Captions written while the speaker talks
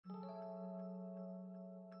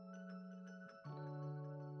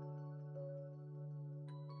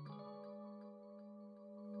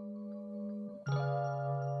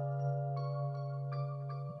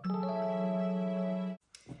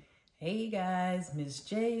Hey guys, Miss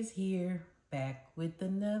J is here, back with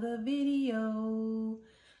another video.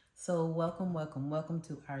 So welcome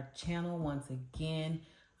to our channel once again.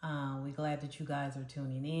 We're glad that you guys are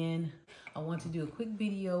tuning in. I want to do a quick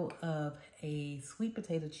video of a sweet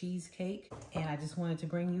potato cheesecake, and I just wanted to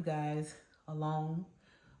bring you guys along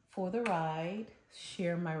for the ride,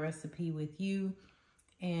 share my recipe with you,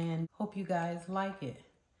 and hope you guys like it.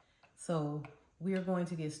 So we are going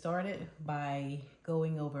to get started by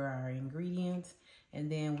going over our ingredients,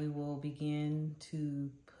 and then we will begin to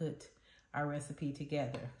put our recipe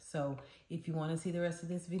together. So if you want to see the rest of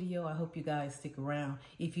this video, I hope you guys stick around.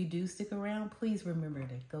 If you do stick around, please remember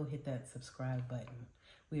to go hit that subscribe button.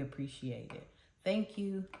 We appreciate it. Thank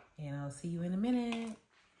you, and I'll see you in a minute.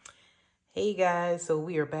 Hey guys, so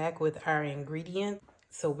we are back with our ingredients.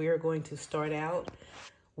 So we are going to start out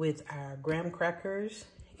with our graham crackers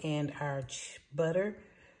and our butter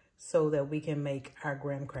so that we can make our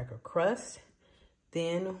graham cracker crust.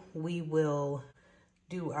 Then we will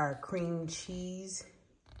do our cream cheese.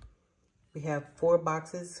 We have 4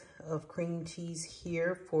 boxes of cream cheese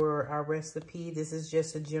here for our recipe. This is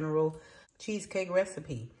just a general cheesecake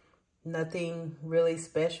recipe. Nothing really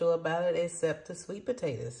special about it except the sweet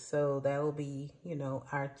potatoes. So that'll be, you know,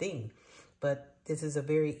 our thing. But this is a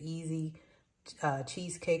very easy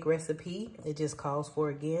cheesecake recipe. It just calls for,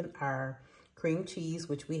 again, our cream cheese,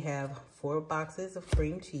 which we have 4 boxes of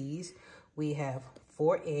cream cheese. We have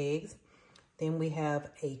 4 eggs. Then we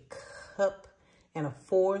have a cup and a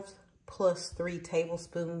 1/4 plus 3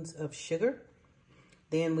 tablespoons of sugar.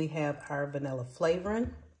 Then we have our vanilla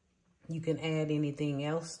flavoring. You can add anything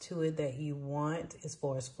else to it that you want as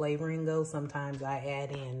far as flavoring goes. Sometimes I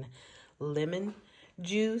add in lemon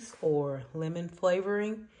juice or lemon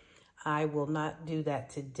flavoring. I will not do that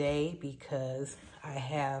today because I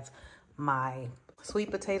have my sweet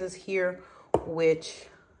potatoes here, which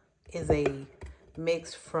is a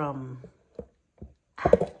mix from,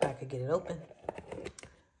 if I could get it open,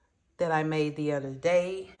 that I made the other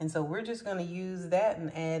day. And so we're just gonna use that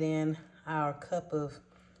and add in our cup of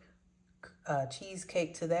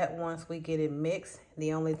cheesecake to that once we get it mixed.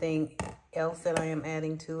 The only thing else that I am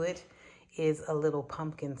adding to it is a little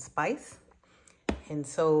pumpkin spice. And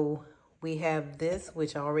so we have this,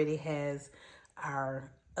 which already has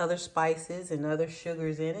our other spices and other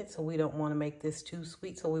sugars in it. So we don't want to make this too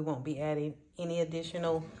sweet. So we won't be adding any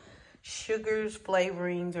additional sugars,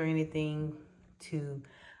 flavorings, or anything to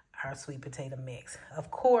our sweet potato mix. Of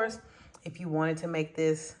course, if you wanted to make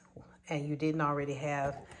this and you didn't already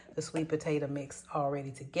have the sweet potato mix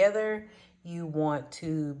already together, you want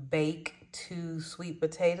to bake 2 sweet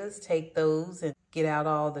potatoes, take those and get out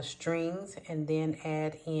all the strings, and then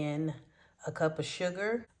add in a cup of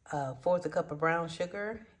sugar, 1/4 cup of brown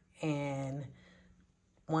sugar, and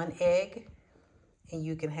 1 egg. And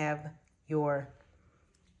you can have your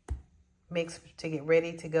mix to get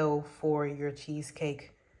ready to go for your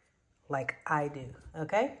cheesecake like I do,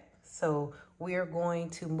 okay? So we are going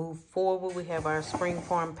to move forward. We have our spring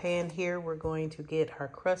farm pan here. We're going to get our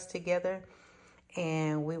crust together,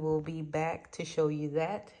 and we will be back to show you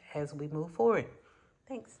that as we move forward.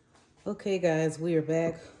 Thanks. Okay guys, we are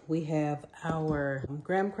back. We have our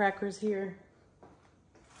graham crackers here.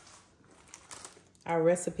 Our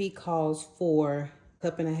recipe calls for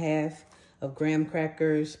 1.5 cups of graham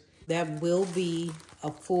crackers. That will be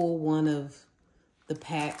a full one of the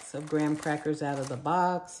packs of graham crackers out of the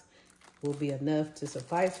box. Will be enough to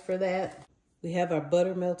suffice for that. We have our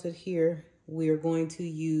butter melted here. We are going to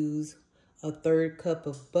use a 1/3 cup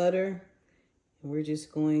of butter, and we're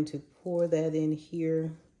just going to pour that in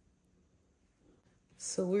here.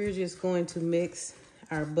 So we're just going to mix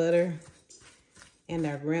our butter and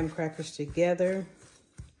our graham crackers together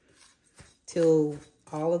till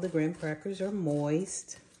all of the graham crackers are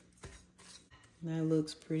moist. That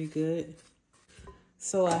looks pretty good.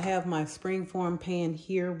 So I have my spring farm pan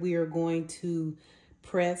here. We are going to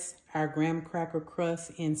press our graham cracker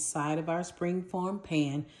crust inside of our spring farm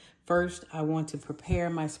pan. First, I want to prepare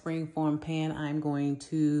my spring farm pan. I'm going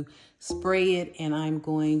to spray it, and I'm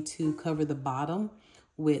going to cover the bottom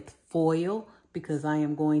with foil because I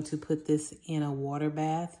am going to put this in a water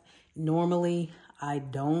bath. Normally, I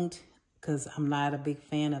don't because I'm not a big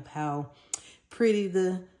fan of how pretty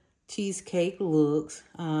the cheesecake looks.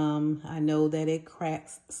 I know that it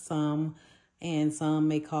cracks some, and some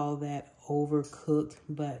may call that overcooked,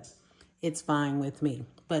 but it's fine with me.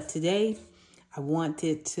 But today, I want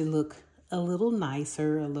it to look a little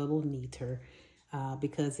nicer, a little neater,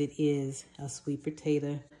 because it is a sweet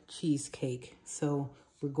potato cheesecake. So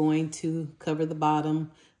we're going to cover the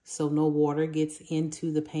bottom so no water gets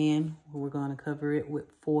into the pan. We're going to cover it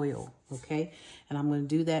with foil, okay? And I'm going to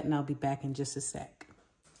do that, and I'll be back in just a sec.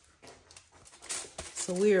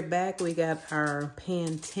 So we are back. We got our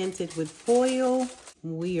pan tinted with foil.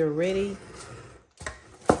 We are ready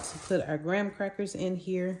to put our graham crackers in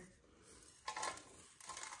here.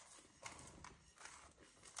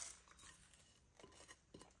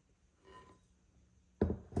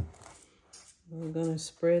 We're going to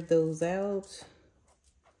spread those out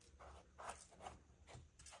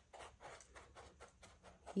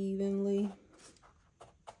evenly.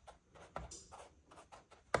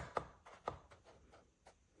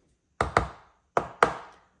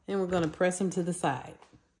 And we're going to press them to the side.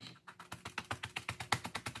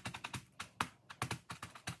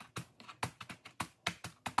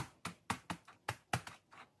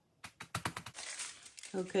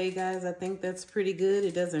 Okay, guys, I think that's pretty good.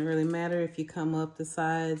 It doesn't really matter if you come up the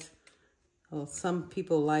sides. Well, some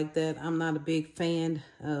people like that. I'm not a big fan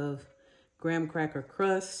of graham cracker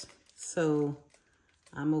crust, so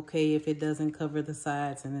I'm okay if it doesn't cover the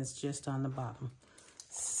sides and it's just on the bottom.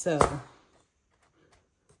 So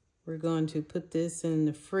we're going to put this in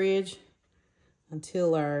the fridge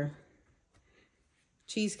until our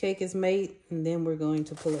cheesecake is made, and then we're going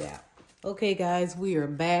to pull it out. Okay, guys, we are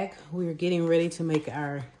back. We are getting ready to make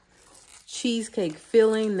our cheesecake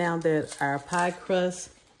filling now that our pie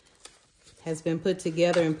crust has been put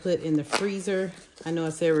together and put in the freezer. I know I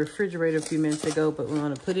said refrigerator a few minutes ago, but we're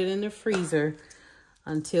going to put it in the freezer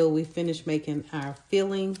until we finish making our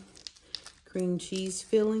filling, cream cheese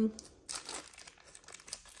filling.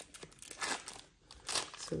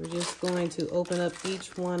 So we're just going to open up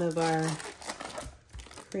each one of our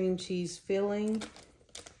cream cheese filling.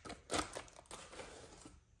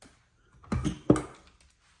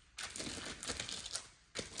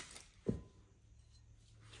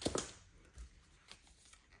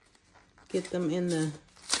 Get them in the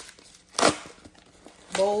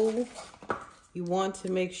bowl. You want to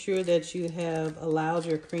make sure that you have allowed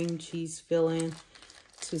your cream cheese filling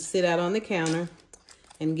to sit out on the counter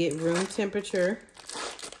and get room temperature.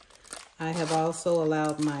 I have also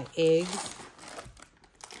allowed my eggs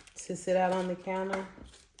to sit out on the counter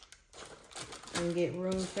and get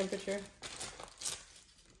room temperature.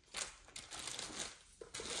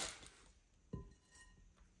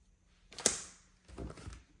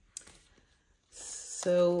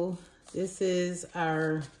 So this is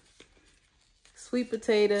our sweet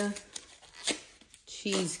potato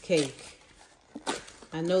cheesecake.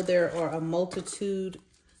 I know there are a multitude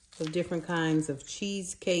of different kinds of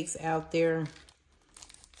cheesecakes out there.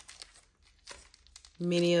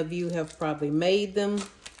 Many of you have probably made them.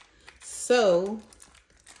 So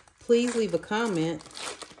please leave a comment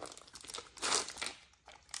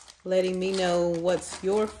letting me know what's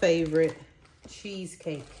your favorite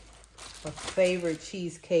cheesecake. A favorite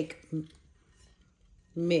cheesecake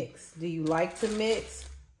mix. Do you like to mix,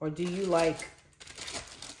 or do you like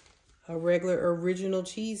a regular original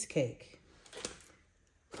cheesecake?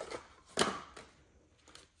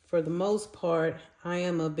 For the most part, I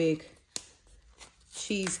am a big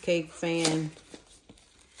cheesecake fan,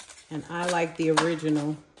 and I like the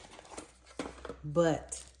original,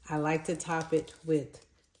 but I like to top it with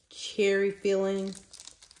cherry filling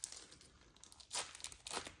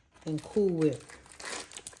and Cool Whip.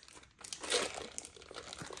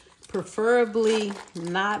 Preferably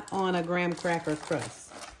not on a graham cracker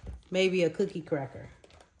crust. Maybe a cookie cracker.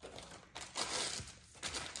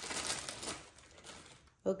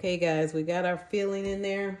 Okay, guys, we got our filling in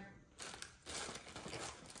there.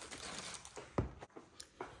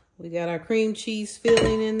 We got our cream cheese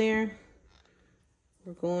filling in there.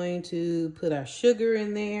 We're going to put our sugar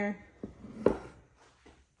in there.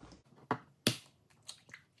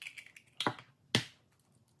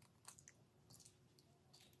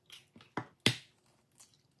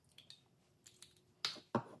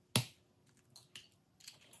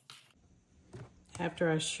 After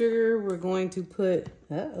our sugar, we're going to put,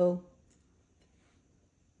 in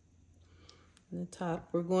the top,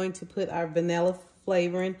 we're going to put our vanilla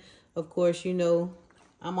flavoring. Of course, you know,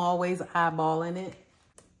 I'm always eyeballing it.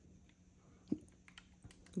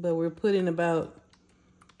 But we're putting about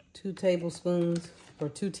 2 teaspoons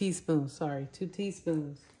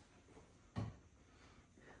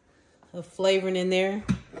of flavoring in there.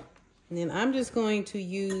 And then I'm just going to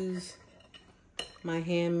use my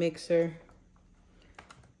hand mixer.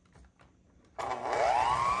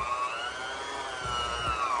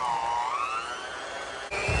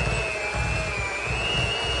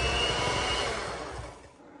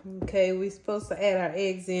 Okay, we're supposed to add our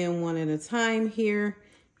eggs in one at a time here,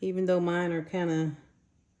 even though mine are kind of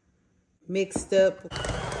mixed up.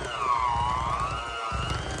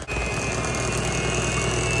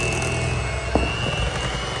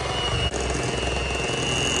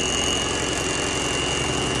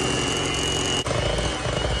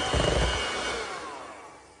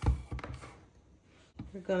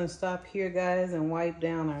 gonna stop here, guys, and wipe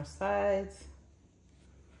down our sides.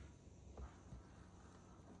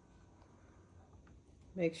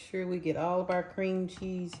 Make sure we get all of our cream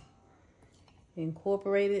cheese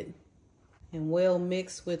incorporated and well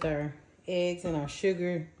mixed with our eggs and our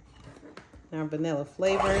sugar and our vanilla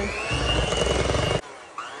flavoring.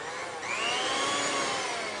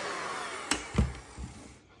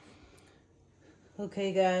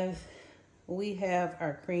 Okay, guys, we have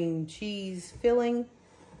our cream cheese filling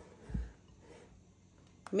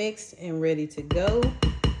mixed and ready to go.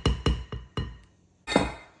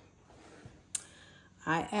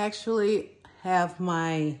 I actually have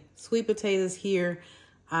my sweet potatoes here.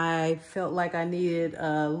 I felt like I needed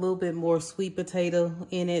a little bit more sweet potato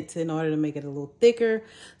in it in order to make it a little thicker.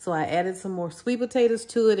 So I added some more sweet potatoes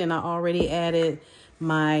to it, and I already added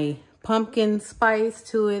my pumpkin spice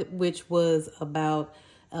to it, which was about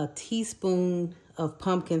a teaspoon of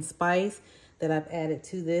pumpkin spice that I've added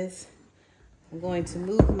to this. I'm going to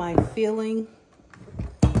move my filling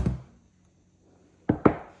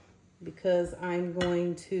because I'm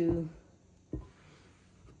going to,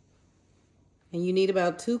 and you need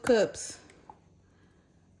about 2 cups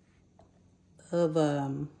of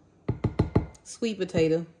sweet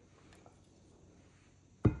potato.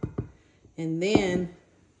 And then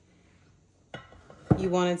you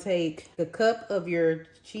want to take the cup of your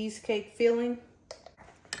cheesecake filling.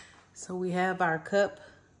 So we have our cup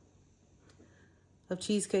of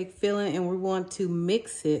cheesecake filling, and we want to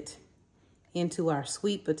mix it into our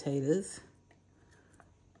sweet potatoes.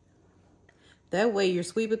 That way your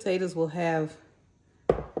sweet potatoes will have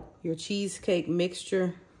your cheesecake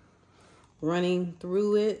mixture running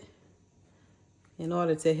through it in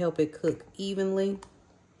order to help it cook evenly.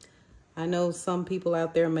 I know some people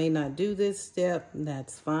out there may not do this step, and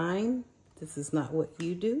that's fine. This is not what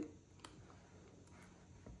you do.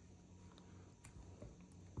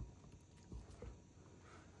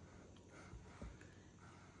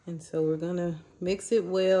 And so we're gonna mix it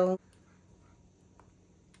well.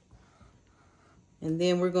 And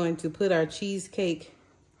then we're going to put our cheesecake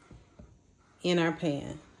in our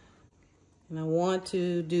pan. And I want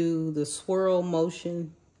to do the swirl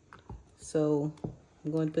motion. So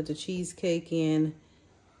I'm going to put the cheesecake in,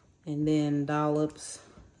 and then dollops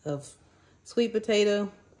of sweet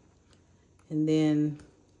potato, and then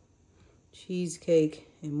cheesecake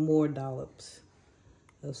and more dollops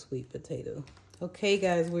of sweet potato. Okay,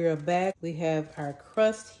 guys, we are back. We have our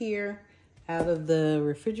crust here out of the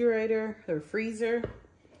refrigerator or freezer.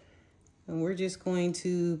 And we're just going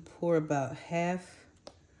to pour about half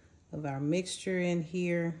of our mixture in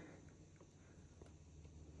here.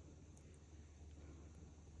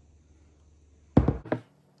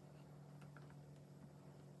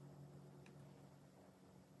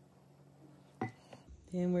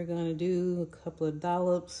 Then we're going to do a couple of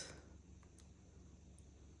dollops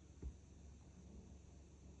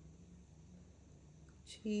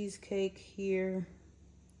cheesecake here.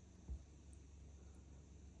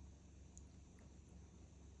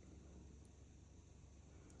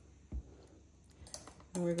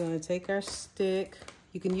 And we're going to take our stick.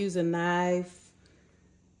 You can use a knife.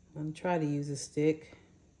 I'm going to try to use a stick.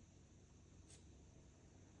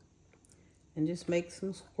 And just make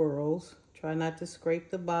some swirls. Try not to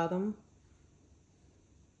scrape the bottom.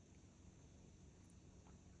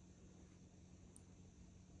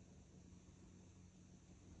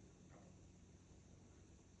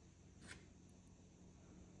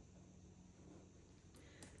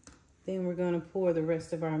 Then we're going to pour the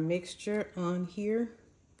rest of our mixture on here.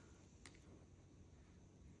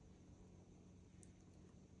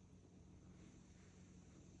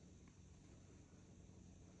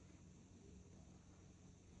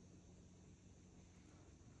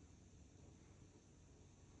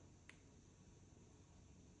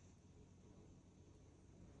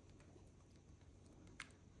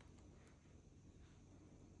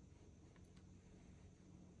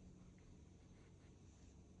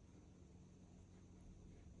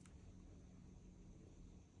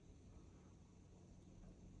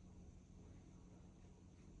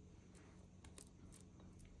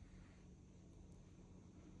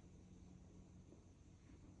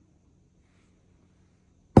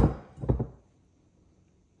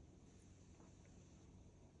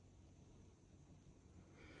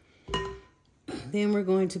 Then we're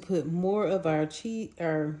going to put more of our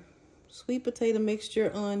sweet potato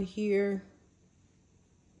mixture on here.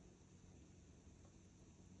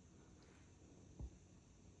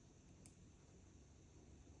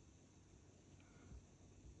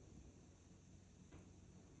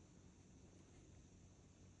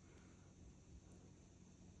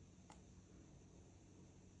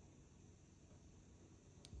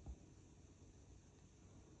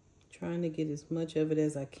 Trying to get as much of it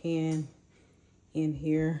as I can in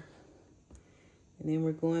here. And then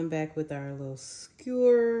we're going back with our little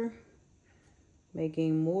skewer,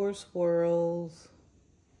 making more swirls.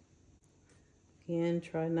 Again,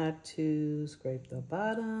 try not to scrape the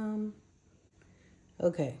bottom.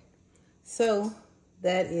 Okay, so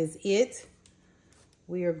that is it.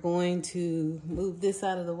 We are going to move this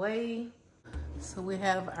out of the way. So we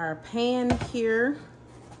have our pan here.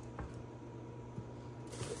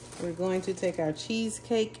 We're going to take our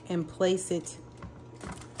cheesecake and place it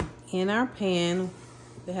in our pan.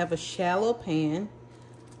 We have a shallow pan.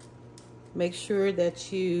 Make sure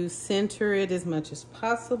that you center it as much as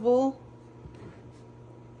possible.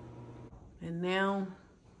 And now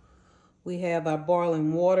we have our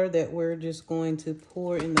boiling water that we're just going to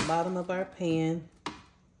pour in the bottom of our pan.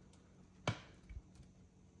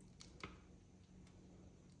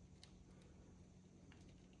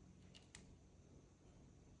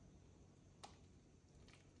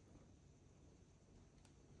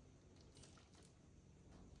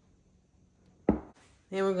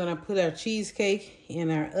 Then we're gonna put our cheesecake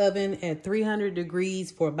in our oven at 300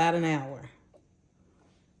 degrees for about an hour.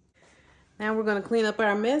 Now we're gonna clean up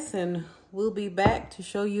our mess and we'll be back to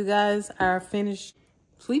show you guys our finished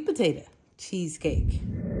sweet potato cheesecake.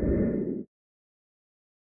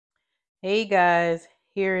 Hey guys,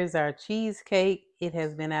 here is our cheesecake. It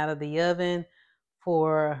has been out of the oven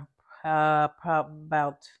for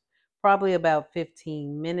probably about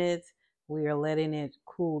 15 minutes. We are letting it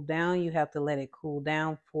cool down. You have to let it cool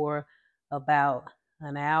down for about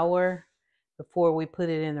an hour before we put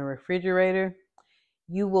it in the refrigerator.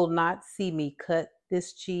 You will not see me cut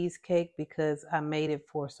this cheesecake because I made it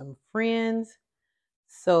for some friends.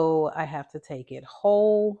 So I have to take it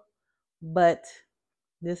whole, but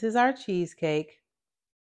this is our cheesecake.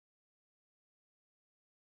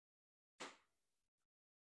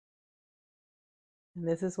 And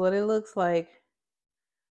this is what it looks like.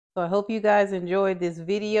 So I hope you guys enjoyed this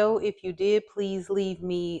video. If you did, please leave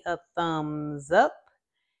me a thumbs up.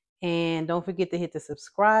 And don't forget to hit the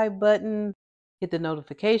subscribe button, hit the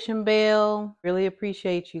notification bell. Really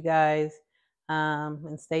appreciate you guys.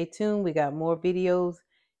 And stay tuned. We got more videos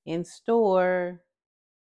in store.